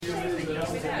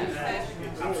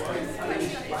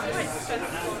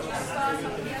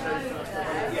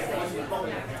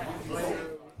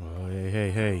Oh,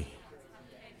 hey.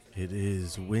 It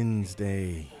is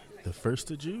Wednesday, the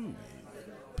 1st of June.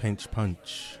 Pinch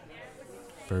Punch,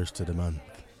 first of the month.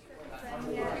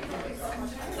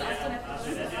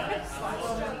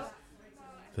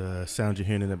 The sound you're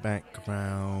hearing in the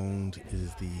background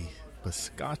is the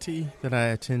Biscotti that I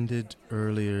attended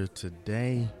earlier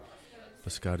today.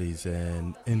 Biscotti's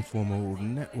an informal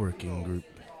networking group.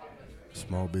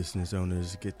 Small business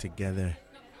owners get together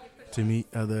to meet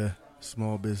other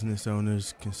small business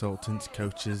owners, consultants,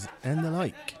 coaches, and the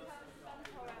like.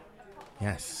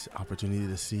 Yes, opportunity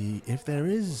to see if there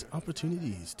is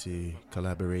opportunities to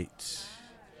collaborate,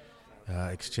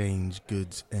 exchange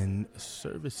goods and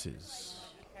services.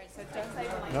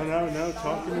 No,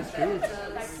 talking is good.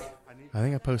 I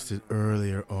think I posted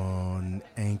earlier on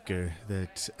Anchor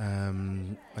that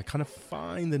I kind of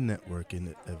find the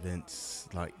networking events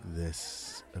like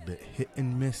this a bit hit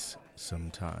and miss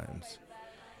sometimes.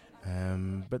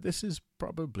 But this is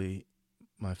probably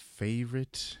my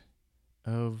favorite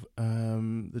of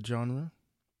the genre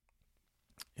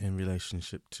in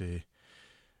relationship to,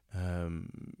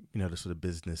 the sort of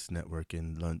business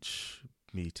networking, lunch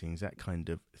meetings, that kind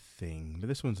of thing. But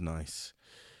this one's nice.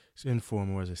 It's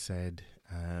informal, as I said,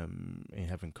 and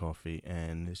having coffee,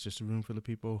 and it's just a room full of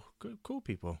people, good, cool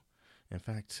people. In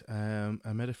fact,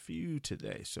 I met a few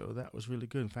today, so that was really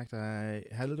good. In fact, I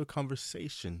had a little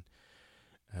conversation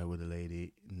with a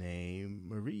lady named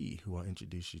Marie, who I'll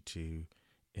introduce you to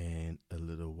in a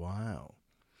little while.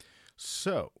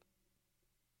 So,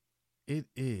 it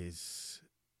is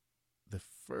the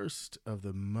 1st of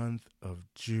the month of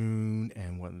June,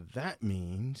 and what that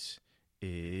means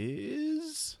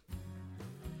is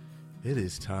it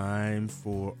is time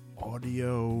for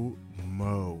Audio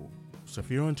Mo. So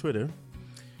if you're on Twitter,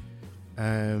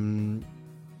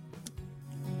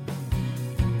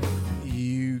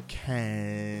 you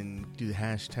can do the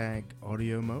hashtag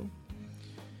Audio Mo,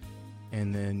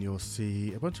 and then you'll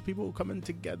see a bunch of people coming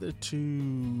together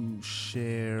to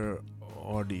share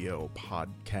audio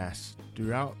podcasts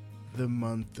throughout the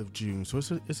month of June. So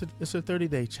it's a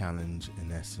 30-day challenge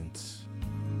in essence.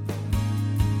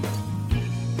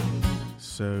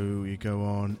 So you go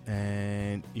on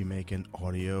and you make an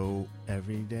audio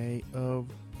every day of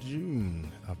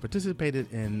June. I've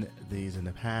participated in these in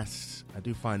the past. I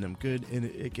do find them good, and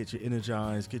it gets you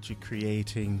energized, gets you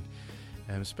creating,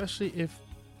 especially if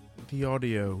the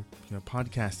audio,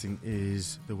 podcasting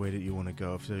is the way that you want to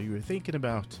go. So you were thinking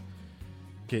about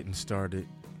getting started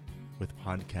with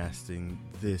podcasting,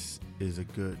 this is a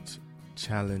good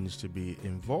challenge to be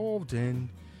involved in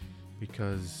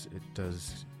because it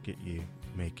does get you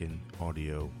making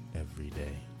audio every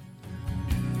day.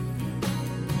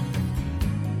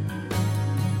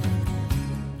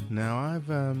 Now I've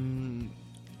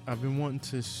been wanting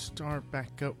to start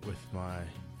back up with my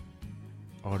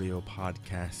audio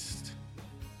podcast.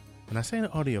 When I say an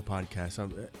audio podcast,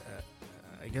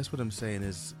 I guess what I'm saying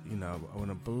is, I want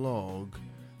to blog,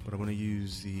 but I want to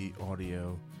use the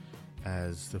audio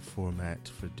as the format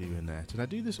for doing that. And I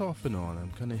do this off and on. I'm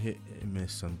kind of hit and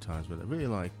miss sometimes, but I really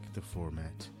like the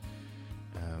format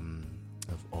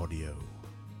of audio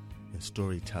and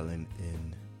storytelling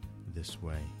in this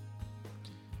way.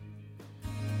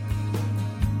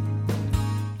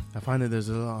 I find that there's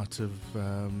a lot of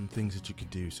things that you could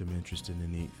do, some interesting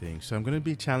and neat things. So I'm going to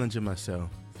be challenging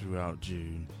myself throughout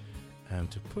June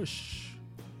to push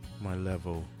my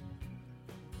level,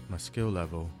 my skill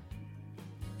level,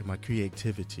 and my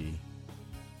creativity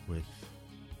with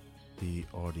the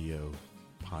audio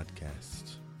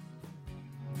podcast.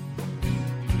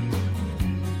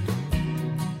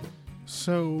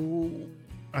 So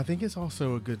I think it's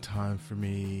also a good time for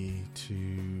me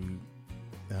to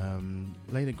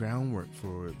lay the groundwork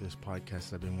for this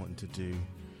podcast I've been wanting to do,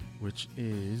 which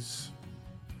is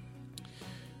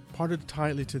part of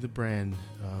tightly to the brand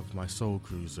of my Soul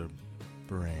Cruiser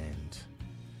brand.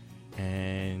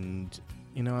 And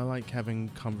I like having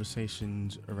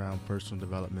conversations around personal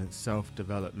development,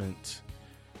 self-development,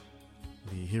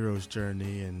 the hero's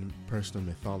journey, and personal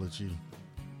mythology.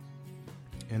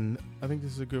 And I think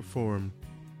this is a good forum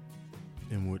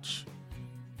in which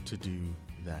to do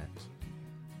that.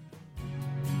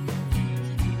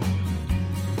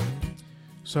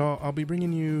 So I'll be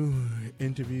bringing you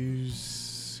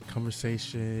interviews,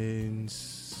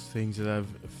 conversations, things that I've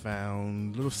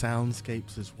found, little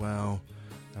soundscapes as well.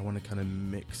 I want to kind of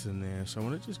mix in there. So I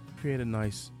want to just create a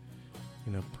nice,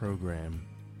 program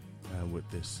with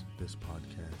this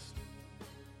podcast.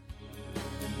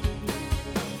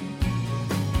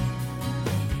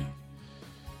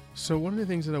 So one of the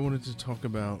things that I wanted to talk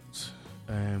about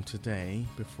today,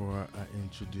 before I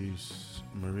introduce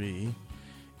Marie,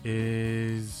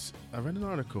 is I read an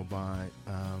article by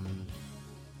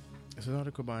it's an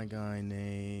article by a guy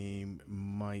named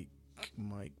Mike.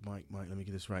 Let me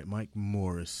get this right. Mike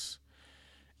Morris,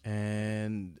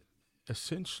 and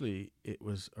essentially it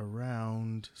was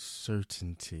around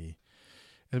certainty.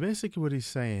 And basically, what he's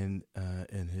saying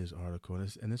in his article,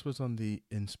 and this was on the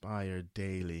Inspire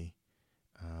Daily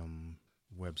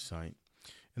website.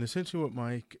 And essentially, what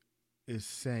Mike is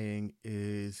saying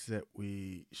is that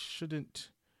we shouldn't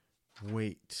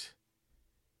wait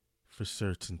for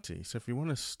certainty. So, if you want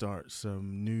to start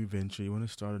some new venture, you want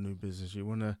to start a new business, you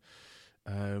want to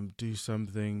do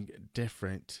something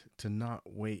different, to not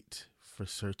wait for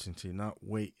certainty, not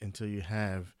wait until you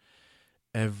have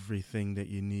everything that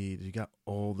you need. You got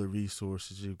all the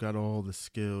resources, you've got all the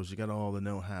skills, you got all the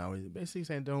know-how. Basically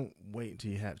saying don't wait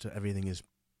until you have to everything is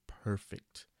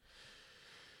perfect.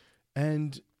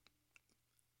 And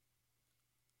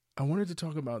I wanted to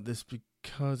talk about this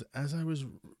because as I was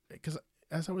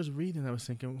reading, I was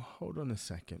thinking, well, hold on a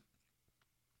second.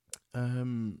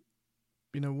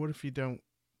 What if you don't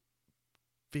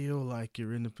feel like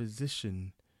you're in a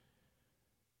position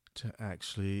to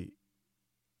actually,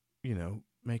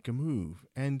 make a move?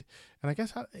 And I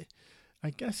guess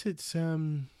it's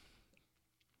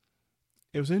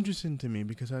it was interesting to me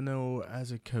because I know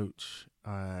as a coach,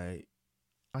 I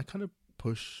kind of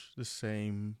push the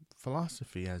same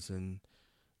philosophy, as in,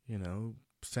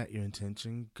 set your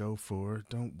intention, go for it,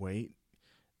 don't wait.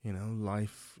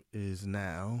 Life is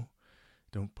now.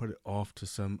 Don't put it off to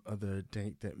some other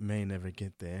date that may never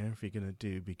get there. If you're going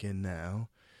to begin now.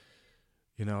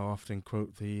 I often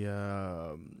quote the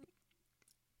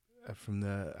from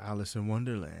the Alice in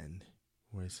Wonderland,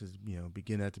 where it says,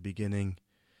 begin at the beginning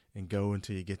and go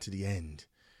until you get to the end.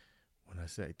 When I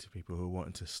say to people who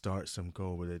want to start some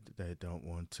goal, but they don't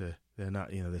want to, they're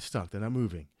not, they're stuck, they're not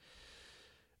moving.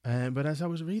 But as I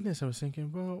was reading this, I was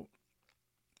thinking, well,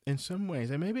 in some ways,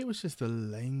 and maybe it was just the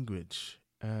language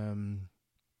in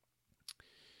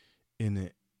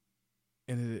it,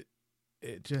 and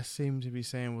it just seemed to be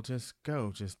saying, well, just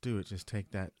go, just do it, just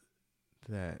take that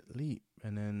leap.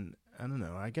 And then, I don't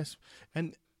know, I guess,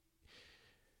 and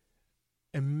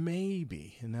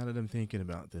maybe, and now that I'm thinking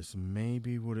about this,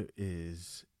 maybe what it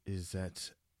is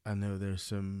that I know there's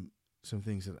some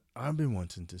things that I've been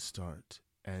wanting to start,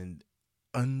 and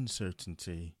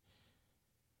uncertainty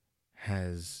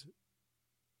has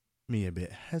me a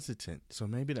bit hesitant. So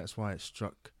maybe that's why it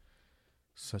struck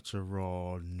such a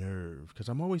raw nerve, because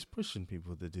I'm always pushing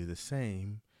people to do the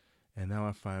same, and now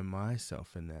I find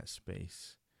myself in that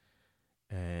space.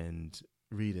 And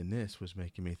reading this was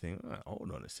making me think, oh,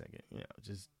 hold on a second,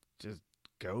 just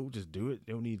go, just do it.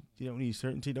 You don't need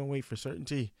certainty. Don't wait for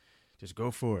certainty. Just go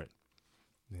for it.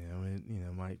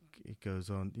 And Mike, it goes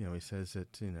on, he says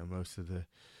that, most of the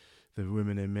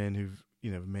women and men who've,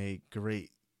 made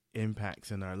great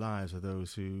impacts in our lives are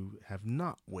those who have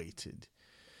not waited.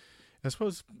 I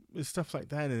suppose it's stuff like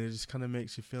that, and it just kind of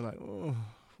makes you feel like, oh,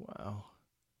 wow.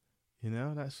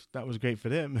 That was great for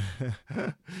them.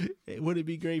 Would it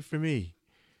be great for me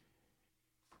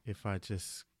if I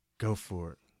just go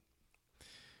for it?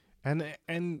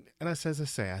 And as I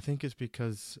say, I think it's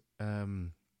because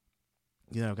I've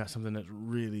got something that's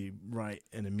really right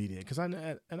and immediate. Because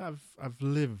I've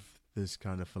lived this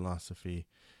kind of philosophy,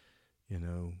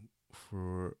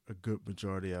 for a good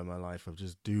majority of my life, of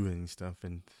just doing stuff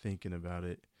and thinking about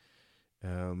it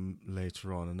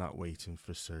later on and not waiting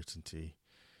for certainty.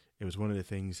 It was one of the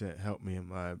things that helped me in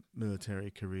my military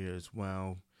career as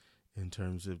well, in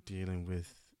terms of dealing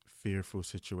with fearful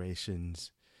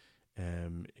situations.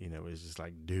 It was just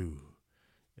like, do,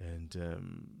 and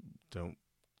don't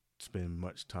spend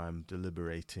much time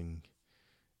deliberating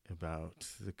about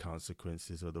the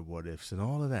consequences or the what ifs and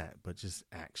all of that, but just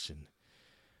action.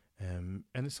 And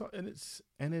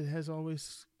it has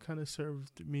always kind of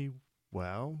served me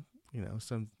well.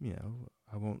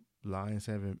 I won't lie and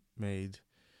say I haven't made,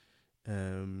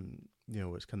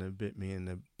 it's kind of bit me in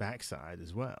the backside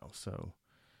as well. So,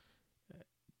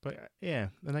 but yeah,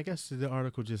 and I guess the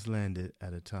article just landed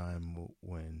at a time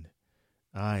when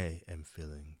I am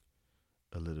feeling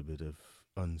a little bit of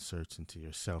uncertainty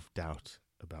or self-doubt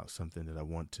about something that I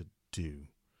want to do.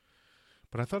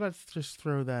 But I thought I'd just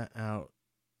throw that out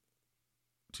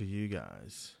to you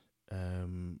guys,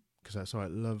 because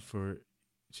I'd love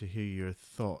to hear your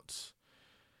thoughts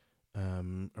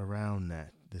around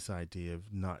this idea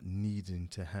of not needing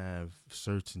to have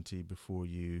certainty before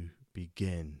you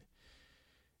begin,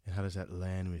 and how does that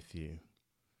land with you?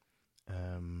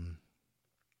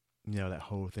 That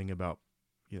whole thing about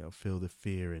feel the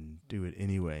fear and do it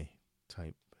anyway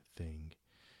type thing.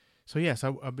 So yes,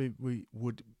 we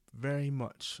would very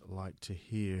much like to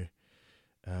hear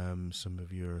some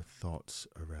of your thoughts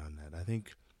around that. I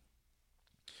think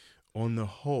on the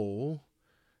whole,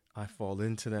 I fall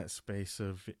into that space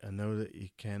of, I know that you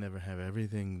can't ever have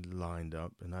everything lined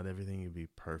up and not everything will be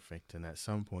perfect. And at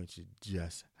some point you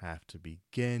just have to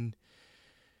begin.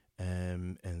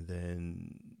 And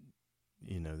then,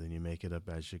 then you make it up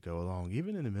as you go along.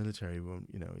 Even in the military, when,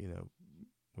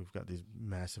 we've got these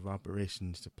massive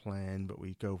operations to plan, but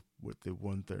we go with the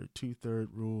 1/3, 2/3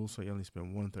 rule. So you only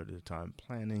spend 1/3 of the time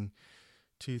planning,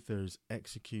 2/3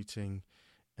 executing.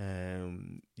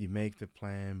 You make the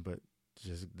plan, but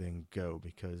just then go,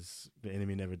 because the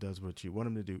enemy never does what you want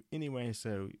him to do anyway.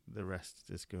 So the rest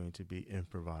is going to be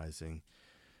improvising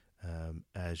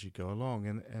as you go along.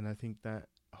 And I think that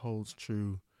holds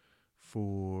true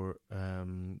for,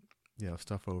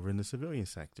 stuff over in the civilian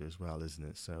sector as well, isn't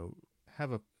it? So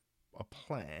have a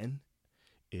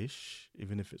plan-ish,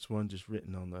 even if it's one just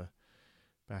written on the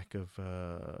back of,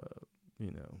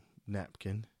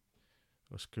 napkin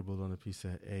or scribbled on a piece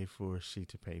of A4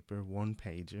 sheet of paper,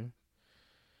 1-pager,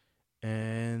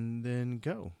 and then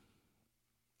go.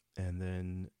 And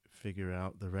then figure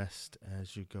out the rest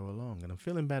as you go along. And I'm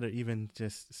feeling better even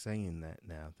just saying that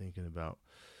now, thinking about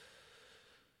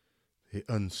the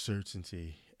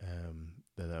uncertainty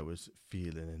that I was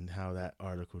feeling and how that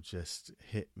article just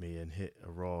hit me and hit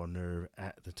a raw nerve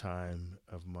at the time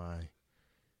of my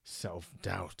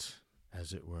self-doubt,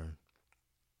 as it were.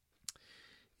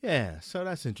 Yeah, so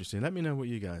that's interesting. Let me know what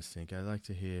you guys think. I'd like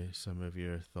to hear some of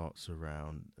your thoughts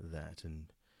around that,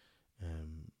 and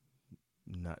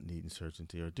not needing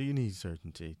certainty, or do you need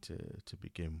certainty to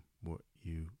begin what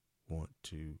you want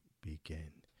to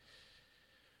begin?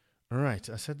 All right,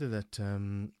 I said that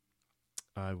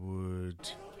I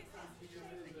would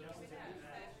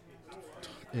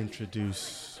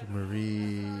introduce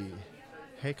Marie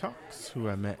Haycox, who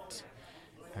I met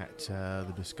at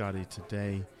the Biscotti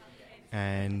today.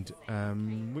 And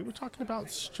we were talking about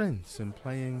strengths and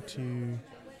playing to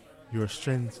your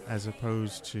strengths as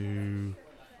opposed to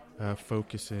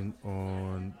focusing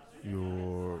on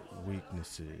your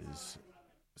weaknesses.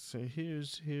 So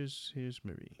here's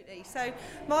Marie. So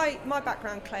my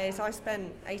background, Clay, is I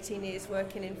spent 18 years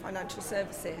working in financial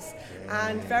services,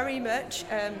 and very much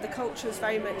the culture was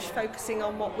very much focusing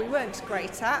on what we weren't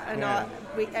great at and our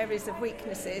areas of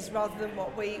weaknesses rather than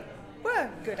what we were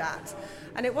good at.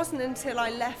 And it wasn't until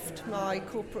I left my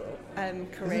corporate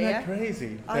career. Isn't that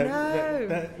crazy? I know.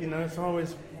 That it's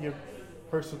always your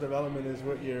personal development is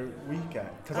what you're weak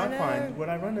at. Because I find what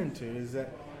I run into is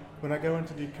that when I go in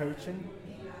to do coaching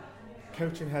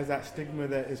has that stigma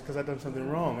that is because I've done something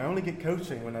wrong. I only get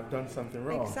coaching when I've done something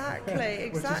wrong.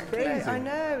 Exactly. Which is crazy. I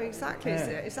know, exactly. Yeah.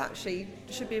 It's actually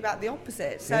should be about the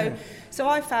opposite. So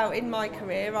I felt in my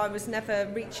career I was never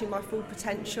reaching my full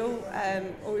potential,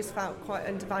 always felt quite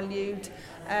undervalued,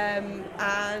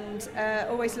 and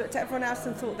always looked at everyone else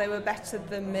and thought they were better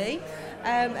than me.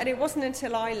 And it wasn't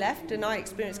until I left and I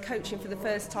experienced coaching for the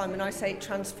first time, and I say it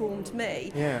transformed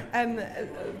me,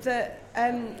 that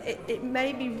it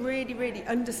made me really, really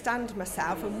understand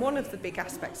myself. And one of the big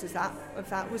aspects of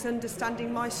that was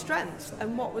understanding my strengths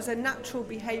and what was a natural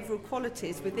behavioural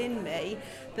qualities within me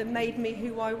that made me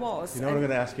who I was. You know what I'm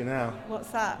going to ask you now? What's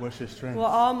that? What's your strengths?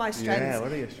 What are my strengths? Yeah,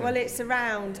 what are your strengths? Well, it's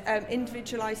around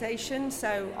individualisation.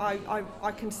 So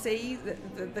I can see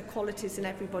the qualities in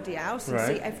everybody else and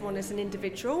see everyone as an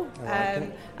individual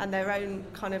and their own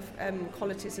kind of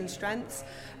qualities and strengths.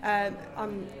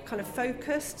 I'm kind of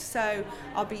focused, so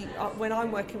I'll be when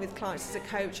I'm working with clients as a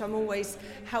coach, I'm always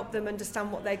help them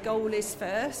understand what their goal is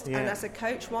first. And as a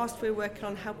coach, whilst we're working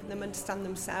on helping them understand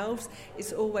themselves,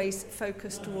 it's always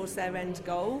focused towards their end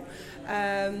goal.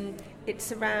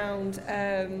 It's around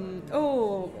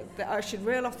I should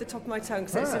reel off the top of my tongue,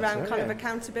 so it's around kind of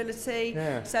accountability.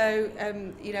 So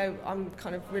I'm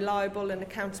kind of reliable and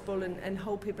accountable and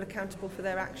hold people accountable for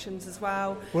their actions as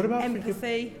well. What about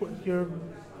empathy?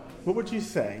 What would you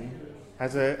say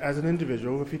as an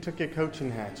individual, if you took your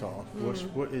coaching hat off,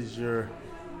 what is your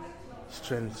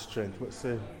strength? What's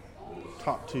the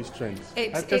top two strengths?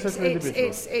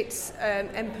 It's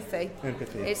empathy.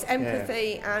 It's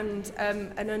empathy and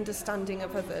an understanding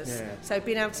of others. So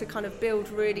being able to kind of build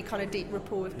really kind of deep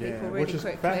rapport with people really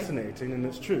quickly. Which is fascinating, and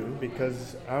it's true,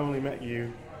 because I only met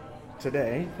you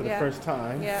today for the first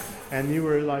time, and you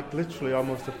were like literally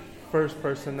almost the first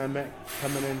person I met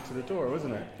coming into the door,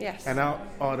 wasn't it? Yes. And I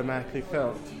automatically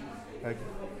felt a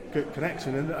good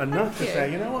connection, and enough to say,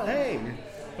 you know what, hey,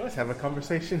 let's have a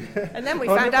conversation. And then we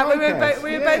on found the out we podcast.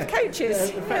 were both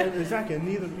coaches. In fact, exactly. And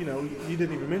neither, you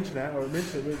didn't even mention that or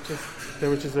mention it. There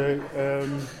was just an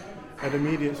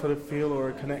immediate sort of feel or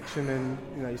a connection, and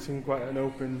you seem quite an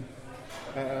open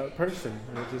person.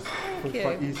 And it just was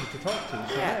quite easy to talk to.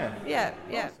 So, Yeah.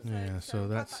 So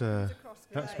that's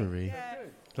Marie.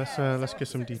 Let's get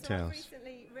some details.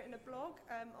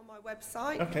 On my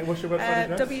website. Okay, what's your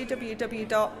website address?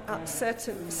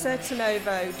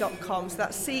 www.certanovo.com. So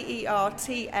that's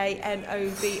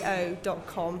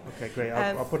CERTANOVO.com. Okay, great.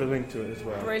 I'll put a link to it as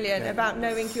well. Brilliant. Yeah. About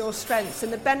knowing your strengths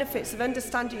and the benefits of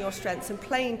understanding your strengths and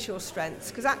playing to your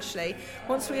strengths. Because actually,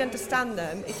 once we understand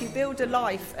them, if you build a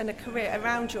life and a career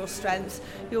around your strengths,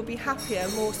 you'll be happier,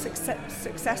 more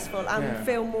successful, and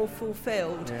feel more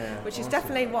fulfilled. Which is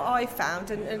definitely what I found,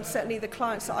 and certainly the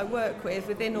clients that I work with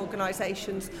within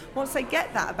organisations. Once they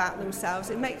get that about themselves,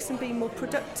 it makes them be more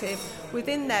productive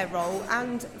within their role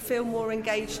and feel more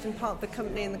engaged and part of the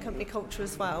company and the company culture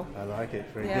as well. I like it.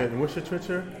 Very good. And what's your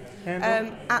Twitter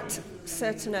handle? At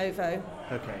Certanovo.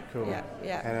 Okay, cool.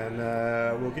 Yeah. And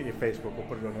we'll get your Facebook. We'll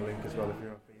put it on the link as well if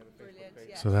you're on the Facebook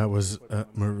page. So that was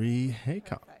Marie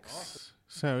Haycox. Awesome.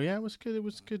 So it was good. It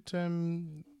was good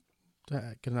to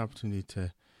get an opportunity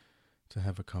to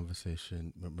have a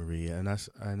conversation with Marie, and I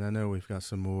know we've got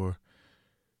some more.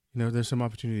 There's some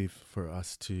opportunity for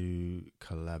us to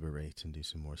collaborate and do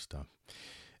some more stuff.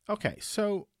 Okay,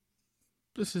 so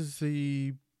this is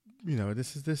this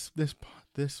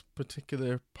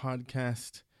particular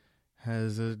podcast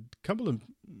has a couple of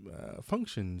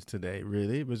functions today.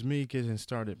 Really, it was me getting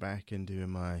started back and doing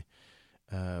my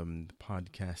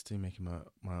podcasting, making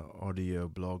my audio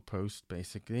blog post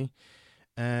basically.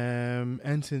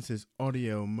 And since it's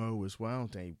Audio Mo as well,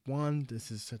 day one,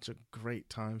 this is such a great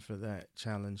time for that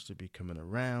challenge to be coming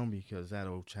around, because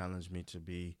that'll challenge me to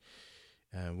be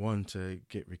one, to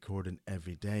get recording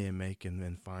every day and making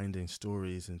and finding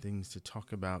stories and things to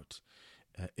talk about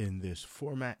in this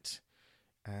format.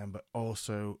 But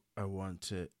also I want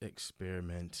to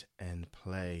experiment and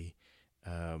play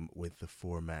with the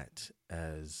format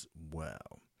as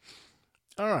well.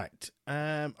 All right.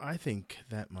 I think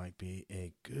that might be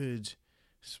a good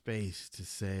space to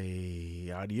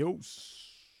say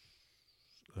adios,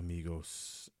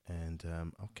 amigos. And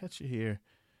I'll catch you here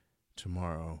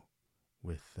tomorrow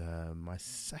with my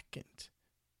second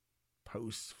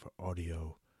post for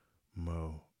Audio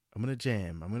Mo. I'm going to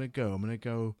jam. I'm going to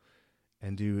go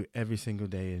and do every single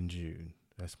day in June.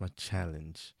 That's my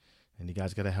challenge. And you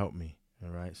guys got to help me.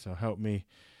 All right. So help me,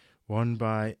 one,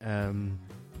 by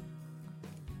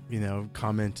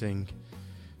commenting,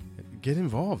 get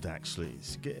involved. Actually,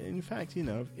 in fact,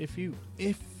 if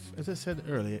as I said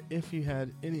earlier, if you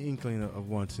had any inkling of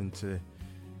wanting to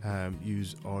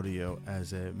use audio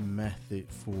as a method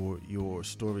for your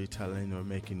storytelling or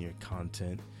making your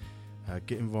content,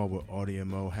 get involved with Audio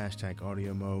Mo,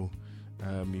 #Audio Mo.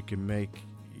 You can make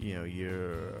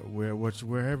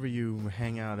wherever you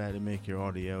hang out at and make your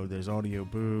audio. There's Audio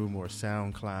Boom or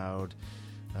SoundCloud.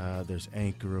 There's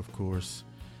Anchor, of course.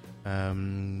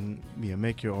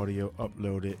 Make your audio,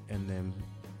 upload it, and then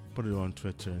put it on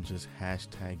Twitter and just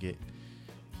hashtag it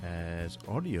as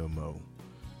Audio Mo.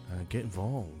 Get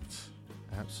involved,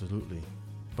 absolutely.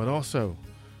 But also,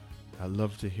 I'd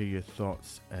love to hear your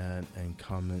thoughts and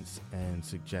comments and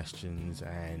suggestions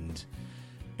and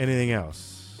anything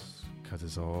else, because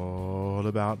it's all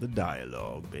about the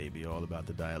dialogue, baby, all about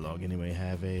the dialogue. Anyway,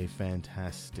 have a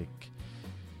fantastic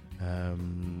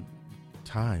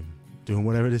time doing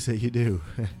whatever it is that you do,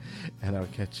 and I'll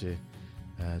catch you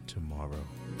tomorrow.